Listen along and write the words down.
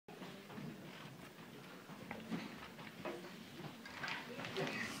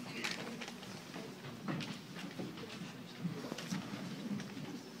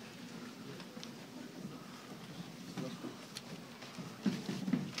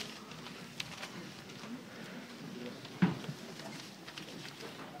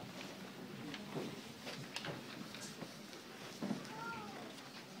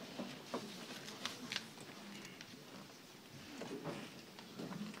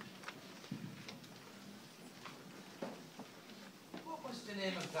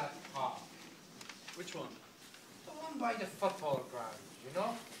Which one? The one by the football ground, you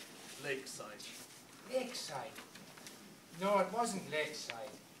know? Lakeside. Lakeside. No, it wasn't Lakeside.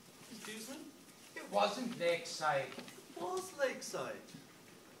 Excuse me? It wasn't Lakeside. It was Lakeside.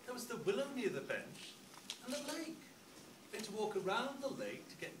 There was the willow near the bench and the lake. We had to walk around the lake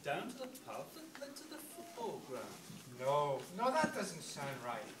to get down to the path that led to the football ground. No, that doesn't sound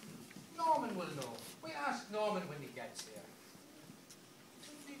right. Norman will know. We'll ask Norman when he gets here. You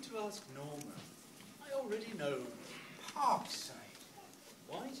don't need to ask Norman. I already know. Parkside.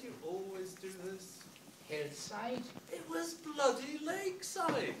 Why do you always do this? Hillside. It was bloody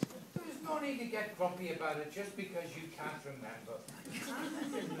Lakeside. There's no need to get grumpy about it just because you can't remember.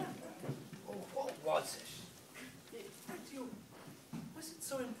 Oh, what was it? Why is it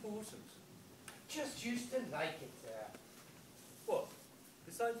so important? Just used to like it there. What?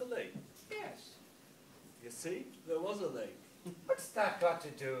 Beside the lake? Yes. You see, there was a lake. What's that got to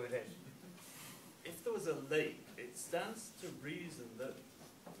do with it? If there was a lake, it stands to reason that,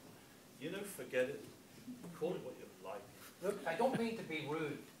 forget it. Call it what you like. Look, I don't mean to be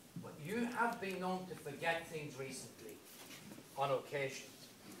rude, but you have been known to forget things recently. On occasions.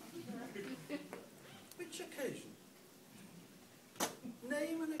 Which occasion?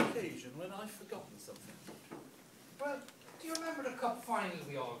 Name an occasion when I've forgotten something. Well, do you remember the cup final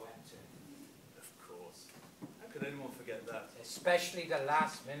we all went to? Of course. How could anyone forget that? Especially the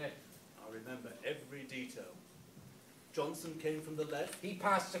last minute. I remember every detail. Johnson came from the left. He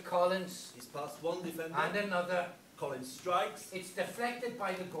passed to Collins. He's past one defender. And another. Collins strikes. It's deflected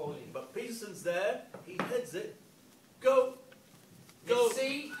by the goalie. But Peterson's there. He heads it. Go! Go! You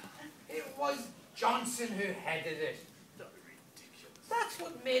see? It was Johnson who headed it. Don't be ridiculous. That's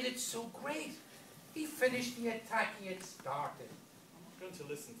what made it so great. He finished the attack he had started. I'm not going to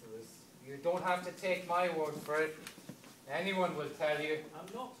listen to this. You don't have to take my word for it. Anyone will tell you. I'm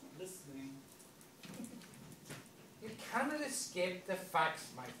not listening. You cannot escape the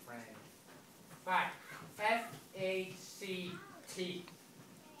facts, my friend. Fact. F-A-C-T.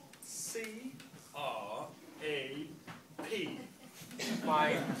 C-R-A-P.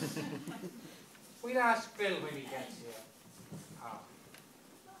 Fine. We'll ask Bill when he gets here. Ah.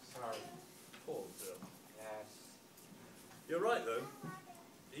 Sorry. Poor Bill. Yes. You're right, though.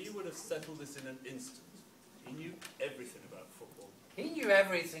 He would have settled this in an instant. He knew everything about football. He knew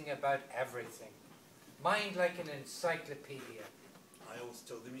everything about everything. Mind like an encyclopedia. I always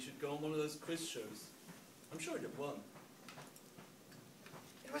told him he should go on one of those quiz shows. I'm sure he'd have won.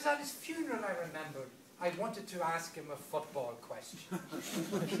 It was at his funeral, I remembered. I wanted to ask him a football question. What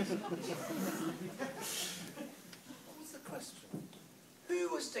was the question? Who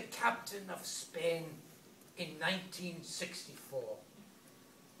was the captain of Spain in 1964?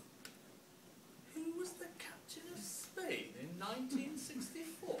 Who was the captain of Spain in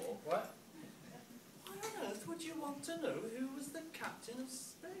 1964? What? Why on earth would you want to know who was the captain of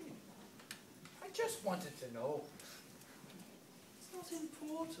Spain? I just wanted to know. It's not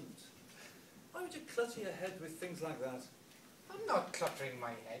important. Why would you clutter your head with things like that? I'm not cluttering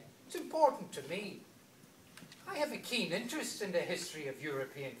my head. It's important to me. I have a keen interest in the history of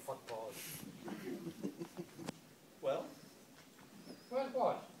European football. Well? Well,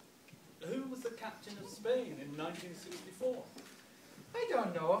 what? Who was the captain of Spain in 1964? I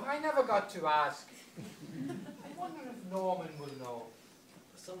don't know. I never got to ask. I wonder if Norman will know.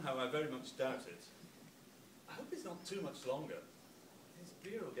 Somehow I very much doubt it. I hope it's not too much longer. His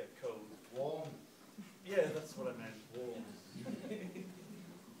beer will get cold. Warm. Yeah, that's what I meant. Warm.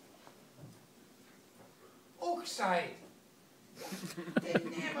 Oakside. The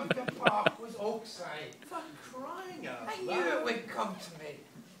name of the park was Oakside. For crying out I loud. knew it would come to me.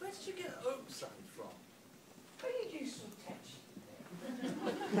 Where did you get Oakside from? Why did you so touchy there?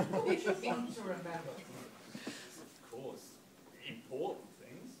 What did you want to remember? Of course. Important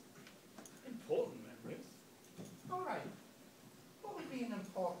things. Important memories. All right. What would be an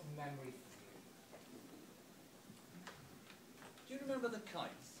important memory for you? Do you remember the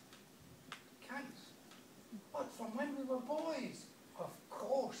kites? Kites? What, from when we were boys? Of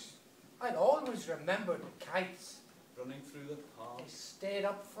course. I'd always remember the kites. Running through the park. They stayed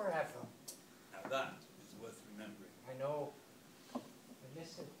up forever. Now that is worth remembering. I know. I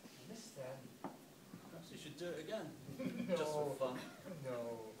miss it. I miss them. Perhaps you should do it again. No. Just for fun.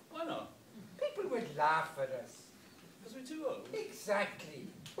 No. Why not? People would laugh at us. Because we're too old. Exactly.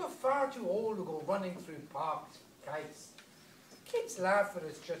 We're far too old to go running through parks with kites. Kids laugh at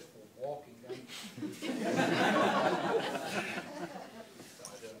us just for walking down. I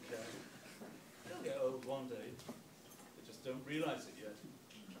don't care. They'll get old one day. They just don't realise it yet.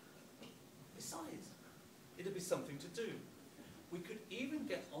 Besides, it'd be something to do. We could even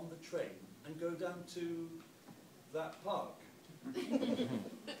get on the train and go down to that park.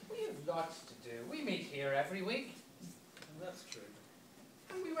 We have lots to do. We meet here every week. And that's true.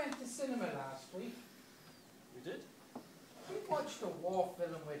 And we went to cinema last week. We did? We watched a war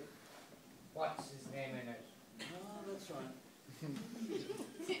film with what's his name in it. Ah, that's right.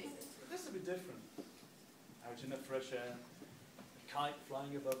 This will be different. Out in the fresh air, a kite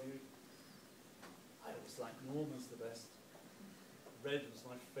flying above you. I always liked Norman's the best. Red was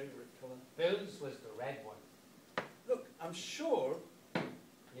my favourite colour. Bill's was the red one. Look, I'm sure.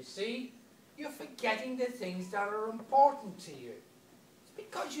 You see, you're forgetting the things that are important to you. It's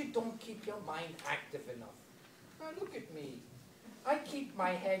because you don't keep your mind active enough. Now look at me. I keep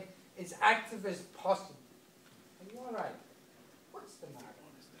my head as active as possible. Are you all right? What's the matter?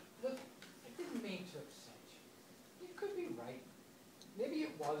 Look, I didn't mean to upset you. You could be right. Maybe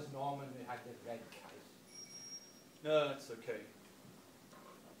it was Norman who had the red kite. No, it's okay.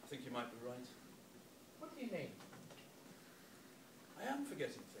 I think you might be right. What do you mean? I am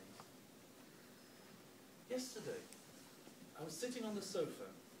forgetting things. Yesterday, I was sitting on the sofa,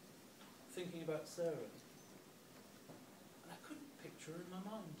 thinking about Sarah. And I couldn't picture her in my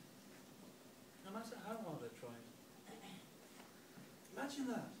mind, no matter how hard I tried. Imagine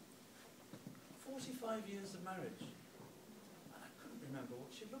that. 45 years of marriage, and I couldn't remember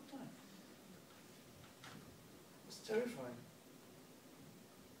what she looked like. It was terrifying.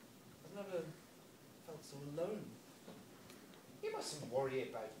 I've never felt so alone. You mustn't worry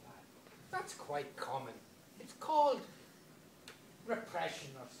about that. That's quite common. It's called repression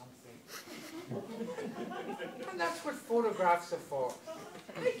or something. And that's what photographs are for.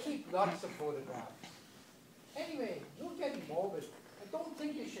 I keep lots of photographs. Anyway, you're getting morbid. I don't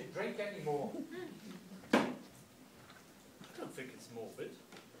think you should drink anymore. I don't think it's morbid.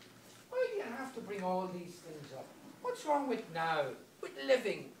 Why do you have to bring all these things up? What's wrong with now? With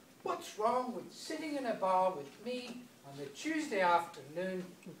living? What's wrong with sitting in a bar with me on a Tuesday afternoon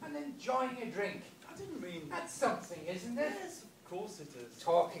and enjoying a drink? I didn't mean... That's something, isn't it? Yes, of course it is.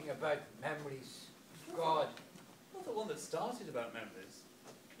 Talking about memories. God. Not the one that started about memories.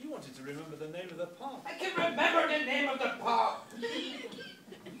 You wanted to remember the name of the park. I can remember the name of the park.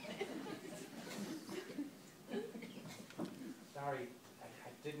 Sorry, I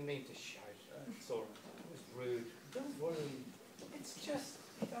didn't mean to shout. It's all right. It was rude. Don't worry. It's just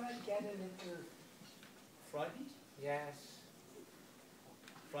that I get a little... Frightened? Yes,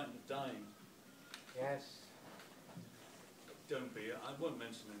 Frightened of dying. yes, Don't be. I won't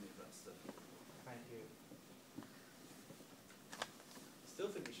mention any of that stuff. thank you. Still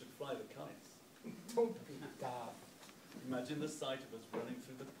think we should fly the kites. Don't be daft. Imagine the sight of us running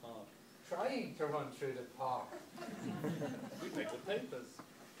through the park. Trying to run through the park. We make the papers.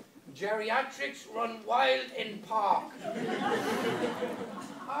 Geriatrics run wild in park.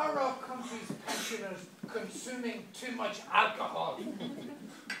 Are our country's pensioners consuming too much alcohol?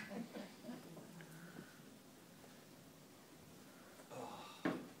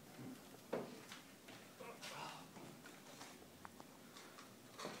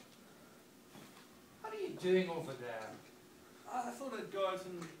 What are you doing over there? I thought I'd go out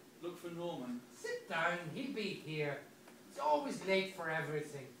and look for Norman. Sit down, he'll be here. He's always late for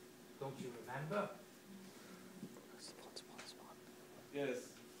everything. Don't you remember? Yes.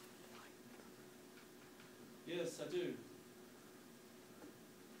 Yes, I do.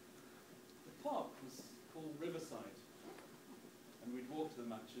 The park was called Riverside, and we'd walk to the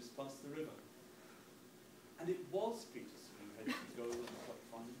matches past the river. And it was Peterson who headed to goal in the cup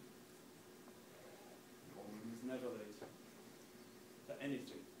final. He was never late for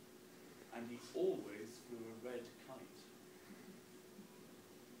anything, and he always flew a red kite.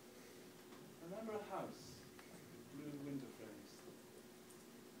 Remember a house with blue window frames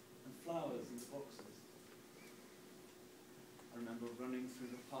and flowers in the boxes. I remember running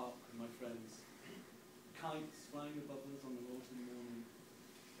through the park with my friends, kites flying above us on an autumn morning,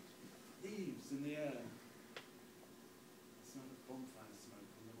 leaves in the air, the smell of bonfire smoke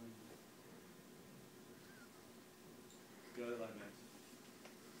on the wind. The girl I met,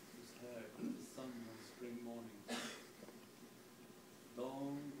 whose hair caught the sun on a spring morning.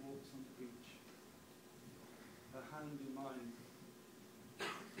 Long walks on the beach, her hand in mine,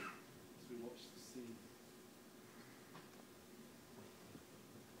 as we watched the sea.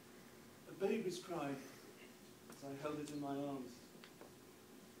 A baby's cry as I held it in my arms,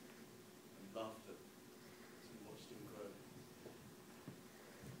 and laughter as we watched him grow.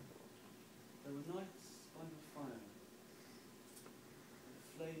 There were nights by the fire, and the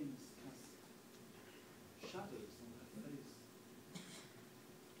flames cast shadows on her face.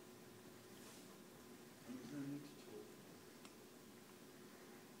 And there was no need to talk.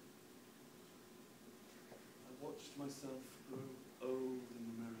 myself